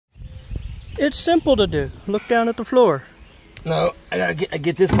It's simple to do. Look down at the floor. No, I gotta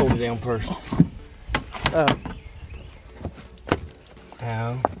get this folder down first. Oh.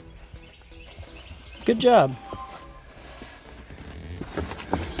 Ow. Good job.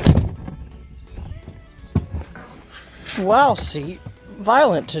 Wow, seat.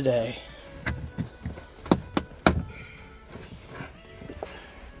 Violent today.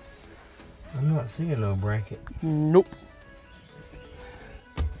 I'm not seeing no bracket. Nope.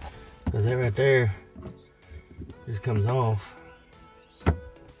 Cause that right there just comes off.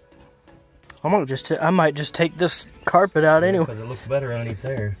 I might just take this carpet out anyway. Cause it looks better underneath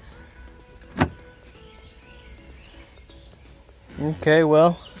there. Okay,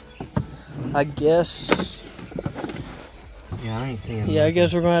 well, I guess. Yeah, I ain't seeing. Yeah, I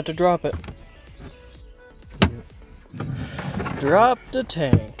guess we're gonna have to drop it. Yep. Drop the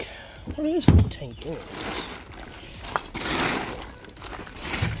tank. What is the tank anyways?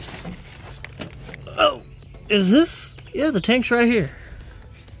 Oh, is this? Yeah, the tank's right here.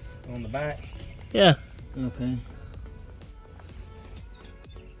 On the back. Yeah. Okay.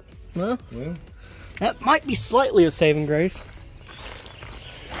 Well, Well, that might be slightly a saving grace.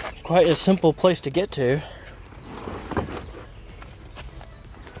 Quite a simple place to get to.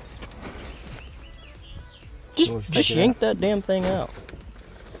 Just yank that damn thing out.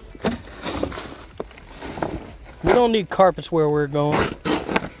 We don't need carpets where we're going.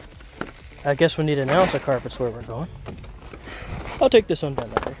 I guess we need an ounce of carpets where we're going. I'll take this one down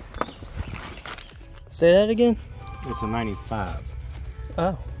there. Say that again? it's a 95.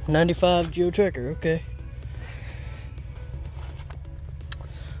 Oh, 95 Geo Trekker, okay.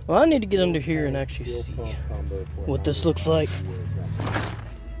 Well, I need to get under here and actually see what this looks like.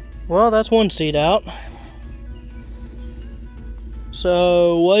 Well, that's one seat out.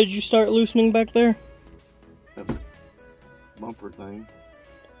 So, what did you start loosening back there? Bumper thing.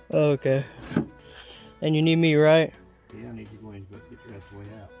 Oh, okay. And you need me, right? Yeah, I need you going to get your ass way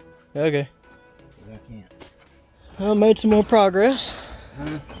out. Okay. But I can't. I made some more progress.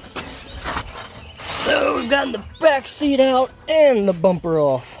 So, we've gotten the back seat out and the bumper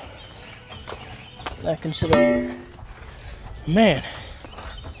off. I consider, man.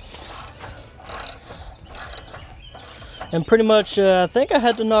 And pretty much, I think I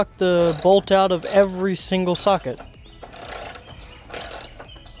had to knock the bolt out of every single socket.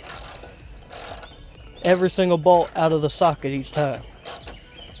 Every single bolt out of the socket each time.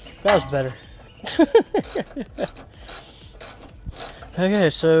 That was better. Okay,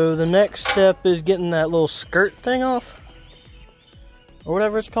 so the next step is getting that little skirt thing off. Or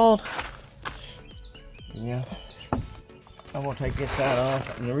whatever it's called. Yeah. I'm gonna take this side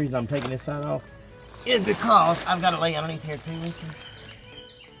off, and the reason I'm taking this side off is because I've got to lay underneath here too.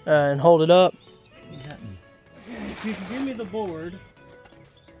 And hold it up. Exactly. If you can give me the board.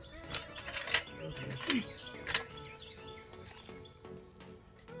 Okay.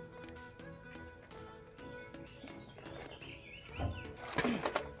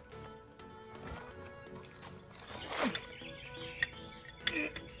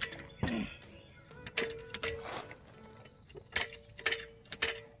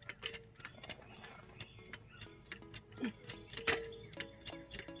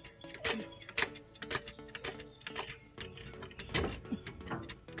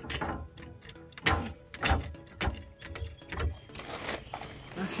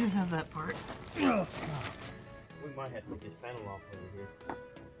 I should have that part. We might have to get this panel off over here.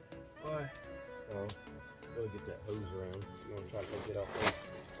 Why? So, gotta get that hose around. You want to try to take it off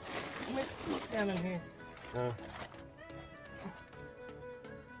there? Look down in here. Oh,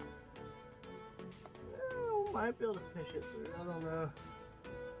 might be able to push it through. I don't know.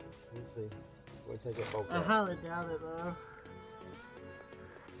 Let's see. We'll take that bolt I out. highly doubt it though.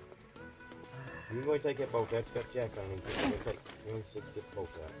 You're going to take that bolt out. It's got jack on it. You're going to get the bolt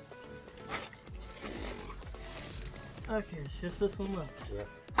out. Okay, it's just this one left. Yep.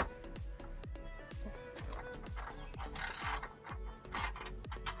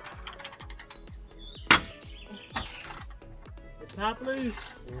 It's top loose.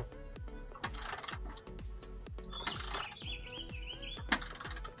 Yep.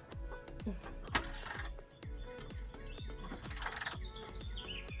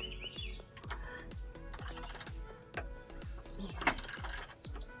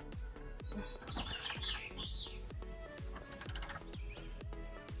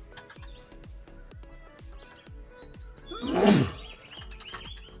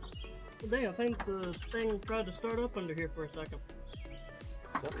 Dang, I think the thing tried to start up under here for a second.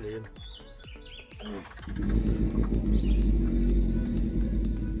 Something did. I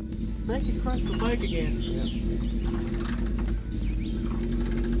think you crushed the bike again.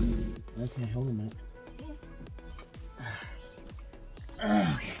 Yep. Okay, hold on a minute.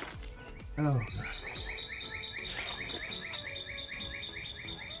 Oh.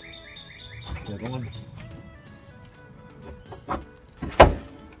 Good one.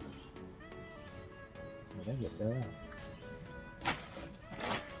 Did I get that out?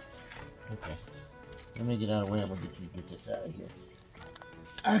 Okay. Let me get out of the way. I'm gonna get this out of here.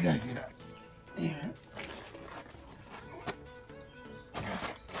 I gotta get out. Yeah.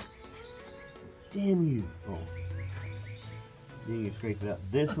 Damn you. Oh. Then you scrape it out.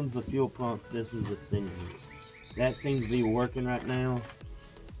 This one's the fuel pump. This is the thing. That seems to be working right now.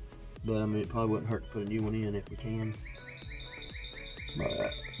 But I mean, it probably wouldn't hurt to put a new one in if we can.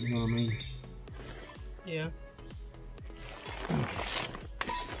 But, you know what I mean? Yeah.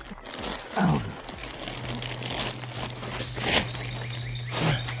 Oh.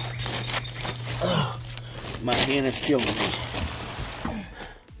 Oh. My hand is killing me.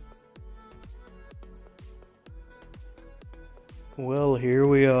 Well, here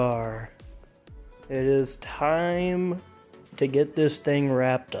we are. It is time to get this thing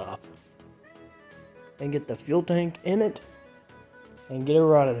wrapped up and get the fuel tank in it and get it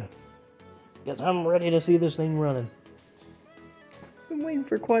running. Because I'm ready to see this thing running. Been waiting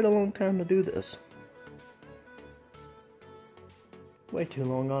for quite a long time to do this. Way too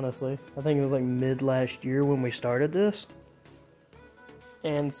long, honestly. I think it was like mid last year when we started this.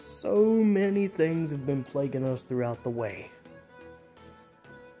 And so many things have been plaguing us throughout the way.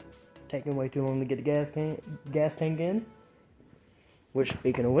 Taking way too long to get the gas tank in. Which,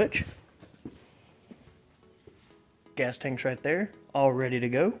 speaking of which, gas tank's right there, all ready to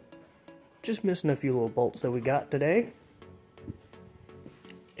go. Just missing a few little bolts that we got today.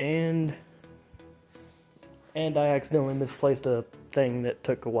 And I accidentally misplaced a thing that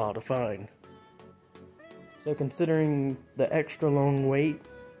took a while to find. So considering the extra long wait,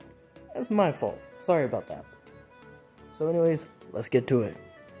 that's my fault. Sorry about that. So anyways, let's get to it.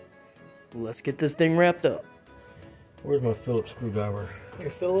 Let's get this thing wrapped up. Where's my Phillips screwdriver? Your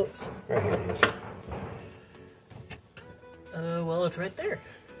Phillips? Right here it is. Well, it's right there.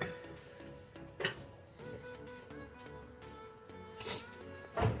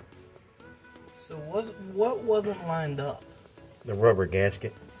 So what wasn't lined up? The rubber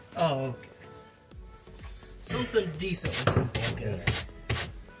gasket. Oh, okay. Something decently simple, I guess.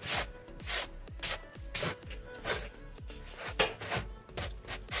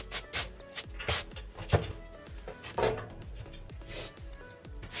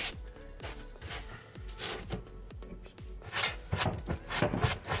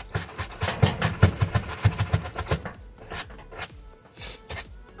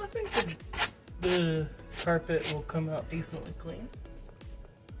 I think the carpet will come out decently clean.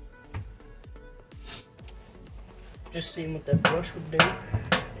 Just seeing what that brush would do.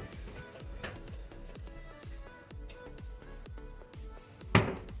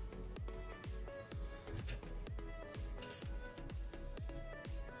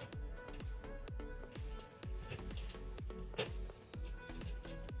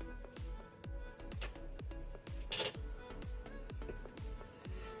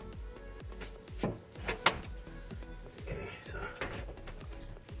 Okay, so.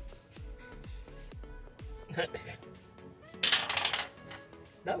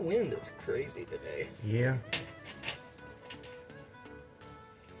 That wind is crazy today. Yeah.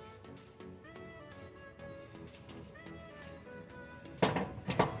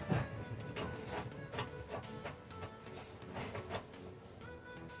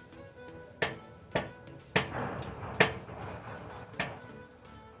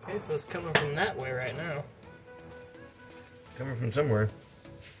 Okay, so it's coming from that way right now. Coming from somewhere.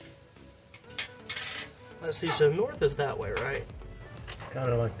 Let's see, so north is that way, right? Kind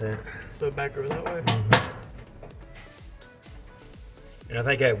of like that. So back over that way? And I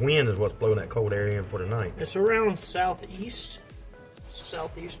think that wind is what's blowing that cold air in for tonight. It's around southeast.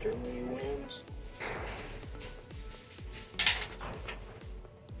 Southeasterly winds.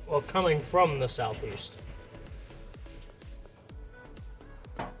 Well, coming from the southeast.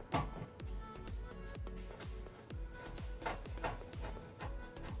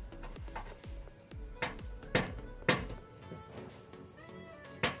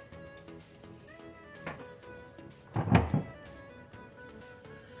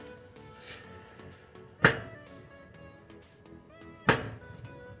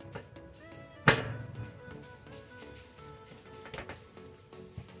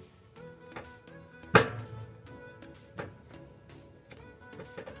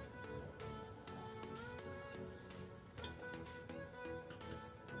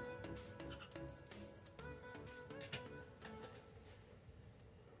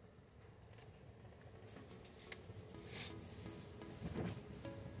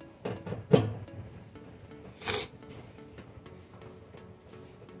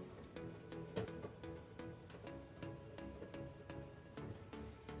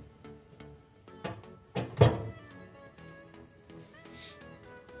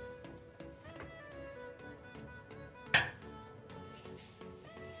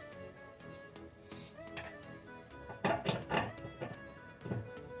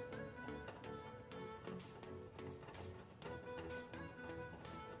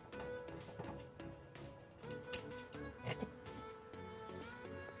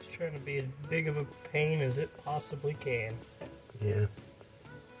 trying to be as big of a pain as it possibly can. Yeah.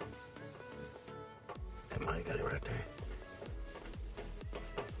 Somebody got it right there.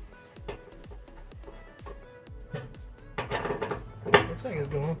 Looks like it's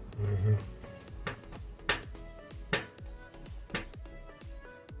going. Mm-hmm.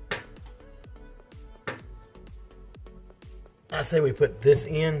 I say we put this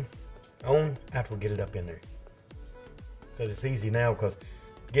in on after we get it up in there. Because it's easy now, because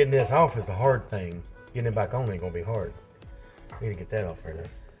getting this off is the hard thing. Getting it back on ain't going to be hard. We need to get that off right now.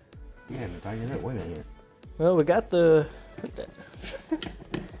 Yeah, but tighten it up. Wait a minute. Well, we got the...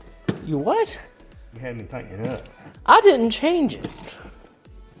 You what? You had me tighten it up. I didn't change it.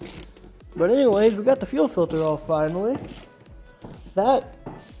 But anyways, we got the fuel filter off finally. That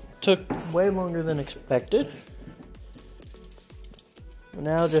took way longer than expected.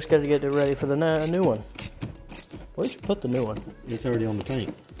 Now just got to get it ready for the new one. Where'd you put the new one? It's already on the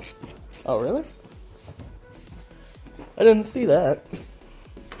tank. Oh, really? I didn't see that.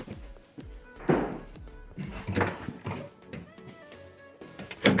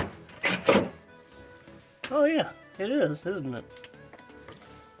 Oh yeah, it is, isn't it?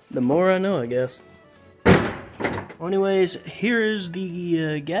 The more I know, I guess. Well, anyways, here is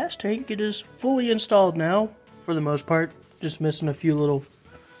the gas tank. It is fully installed now, for the most part. Just missing a few little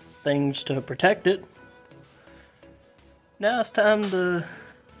things to protect it. Now it's time to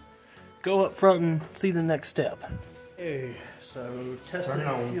go up front and see the next step. Okay, so testing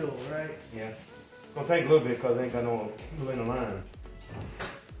the fuel, right? Yeah. It's going to take a little bit because I ain't got no fuel in the line.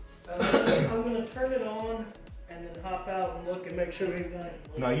 I'm going to turn it on and then hop out and look and make sure we've got it.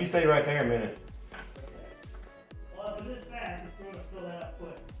 No, you stay right there a minute. Okay. Well, if it is fast, it's going to fill that up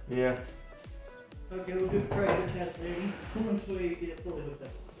quick. Yeah. Okay, we'll do the pressure testing once we get it fully hooked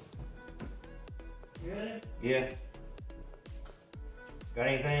up. You ready? Yeah. Got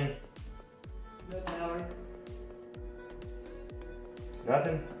anything? No power.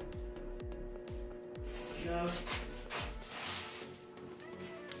 Nothing? No.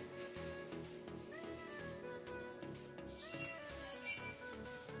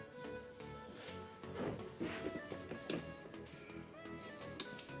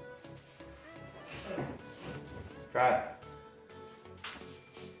 Try it.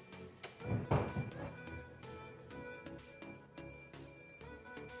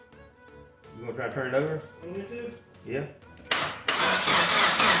 You gonna try to turn it over? Want me to? Yeah.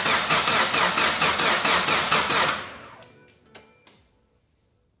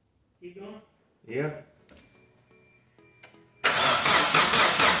 Keep going? Yeah.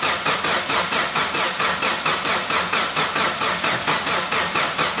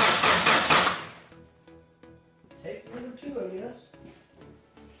 Take number 2, I guess.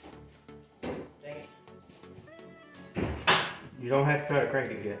 Dang it. You don't have to try to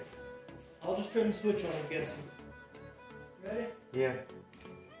crank it yet. I'll just turn the switch on and get some. Ready? Yeah.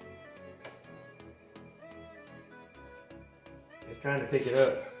 It's trying to pick it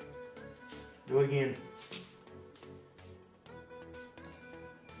up. Do it again.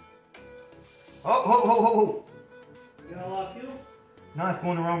 Oh, ho, ho, ho, ho. You got a lot of fuel? No, it's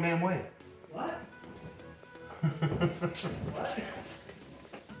going the wrong damn way. What? What?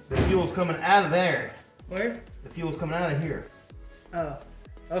 The fuel's coming out of there. Where? The fuel's coming out of here. Oh.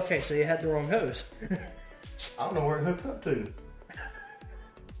 Okay, so you had the wrong hose. I don't know where it hooks up to.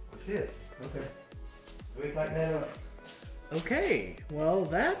 Oh, shit. Okay. Do we tighten that up? Okay, well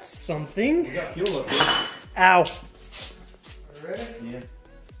that's something. We got fuel up here. Ow. Ready? Yeah.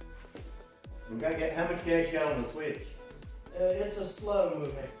 We gotta get how much gas you got on the switch. It's a slow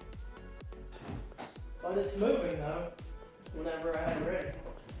moving. But it's moving though, whenever I have it ready.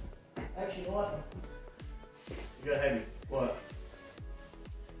 Actually, what? You gotta have your what?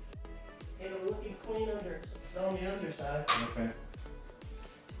 Get it looking clean on the underside. Okay.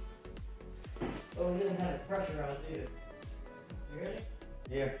 Oh, we didn't have it pressurized either. You ready?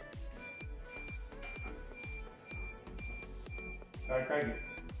 Yeah. Try to crank it.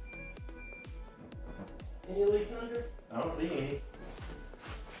 Any leaks under? I don't see any.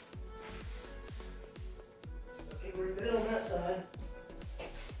 Okay, we're good on that side.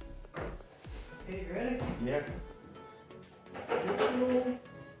 Okay, you ready? Yeah. Neutral,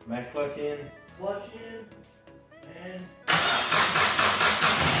 Max clutch in. clutch in, and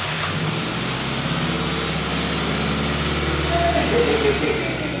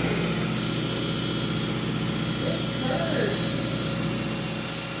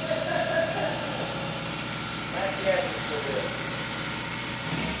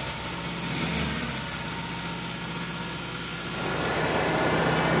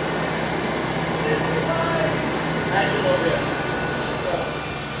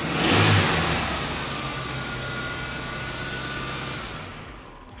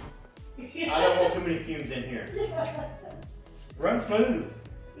too many fumes in here. Yes. Run smooth.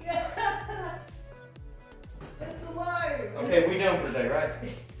 Yes. It's alive. Okay, we done for today, right?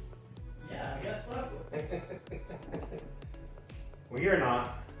 Yeah, I got stuck with it. Well, you're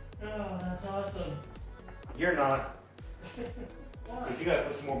not. Oh, that's awesome. You're not. Why? But you gotta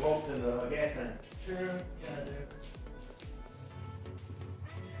put some more bolts in the gas tank. True. Yeah, I do.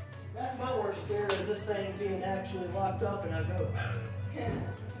 That's my worst fear is this thing being actually locked up and I go.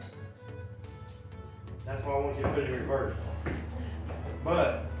 That's why I want you to put it in reverse.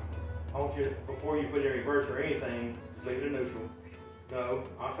 But I want you to, before you put it in reverse or anything, just leave it in neutral. No,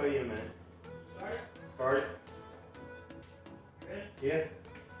 I'll tell you in a minute. Start it. Start it. Ready? Yeah.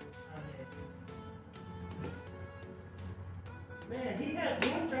 Man, he had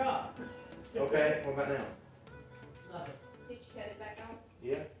one drop. Okay, what about now? Nothing. Did you cut it back on?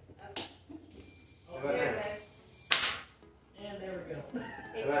 Yeah. Okay. How about There now? we go. And there we go.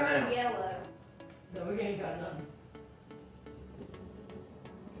 It How about turned now? yellow. No, we ain't got nothing.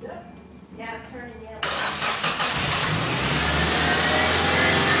 Yep. Now it's turning yellow.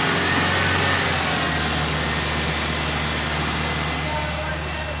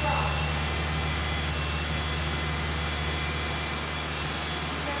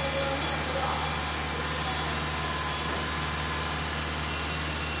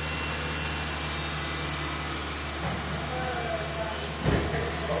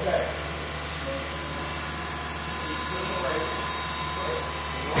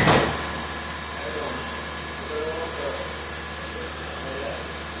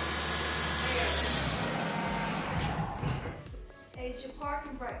 It's your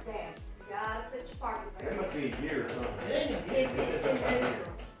parking brake down. You gotta put your parking That brake must down. be a gear or something. It ain't a It's in neutral.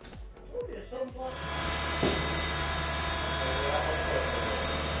 told you, it's something like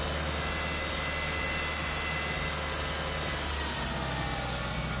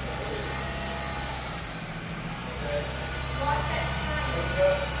Watch that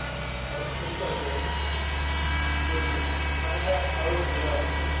screen.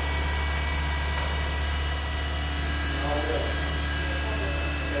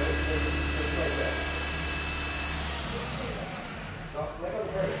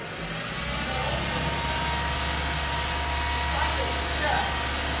 Like it's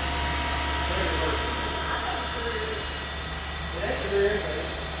stuck. That's the rear end.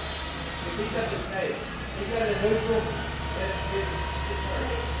 If he's got the tape, he's got it neutral, it's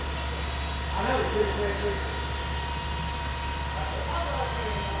working. I know it's pretty quick.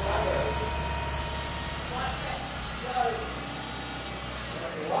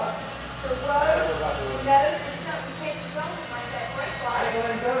 The road, knows if something catches on it like that brake I light. didn't go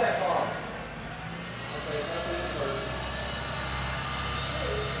ahead and go that far. Okay, something in first.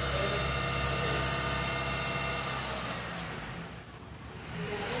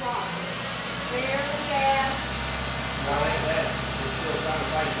 Barely gas. No, it ain't that. We're still trying to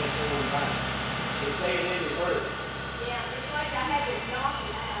fight against it one time. It's staying in reverse. Yeah, it's like I had to knock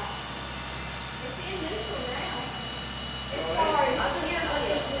it out. It's in neutral now. As far as I can hear it.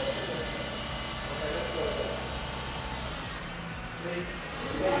 Okay, let's go with that. See?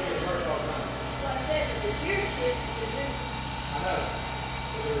 It's staying in reverse all the time. Like I said, the gear shift is neutral. I know.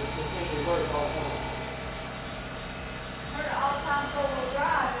 It's in reverse all the time. Heard it all the time four-wheel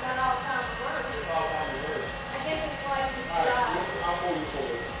drive, and not all the time reverse. It's all the time reverse. I guess it's like it's All right, drive. I'll pull you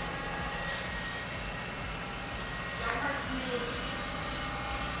forward. Don't hurt me.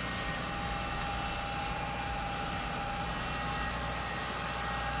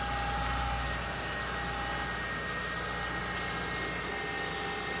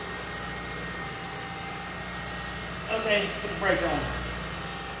 okay, put the brake on.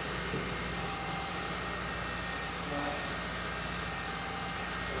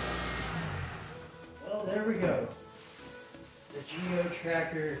 Well, there we go. The Geo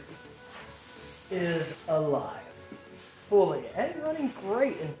Tracker is alive. Fully. And running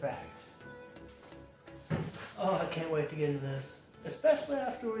great, in fact. Oh, I can't wait to get into this. Especially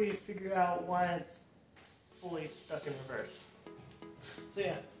after we figure out why it's fully stuck in reverse. So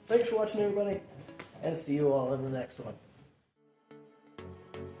yeah, thanks for watching everybody, and see you all in the next one.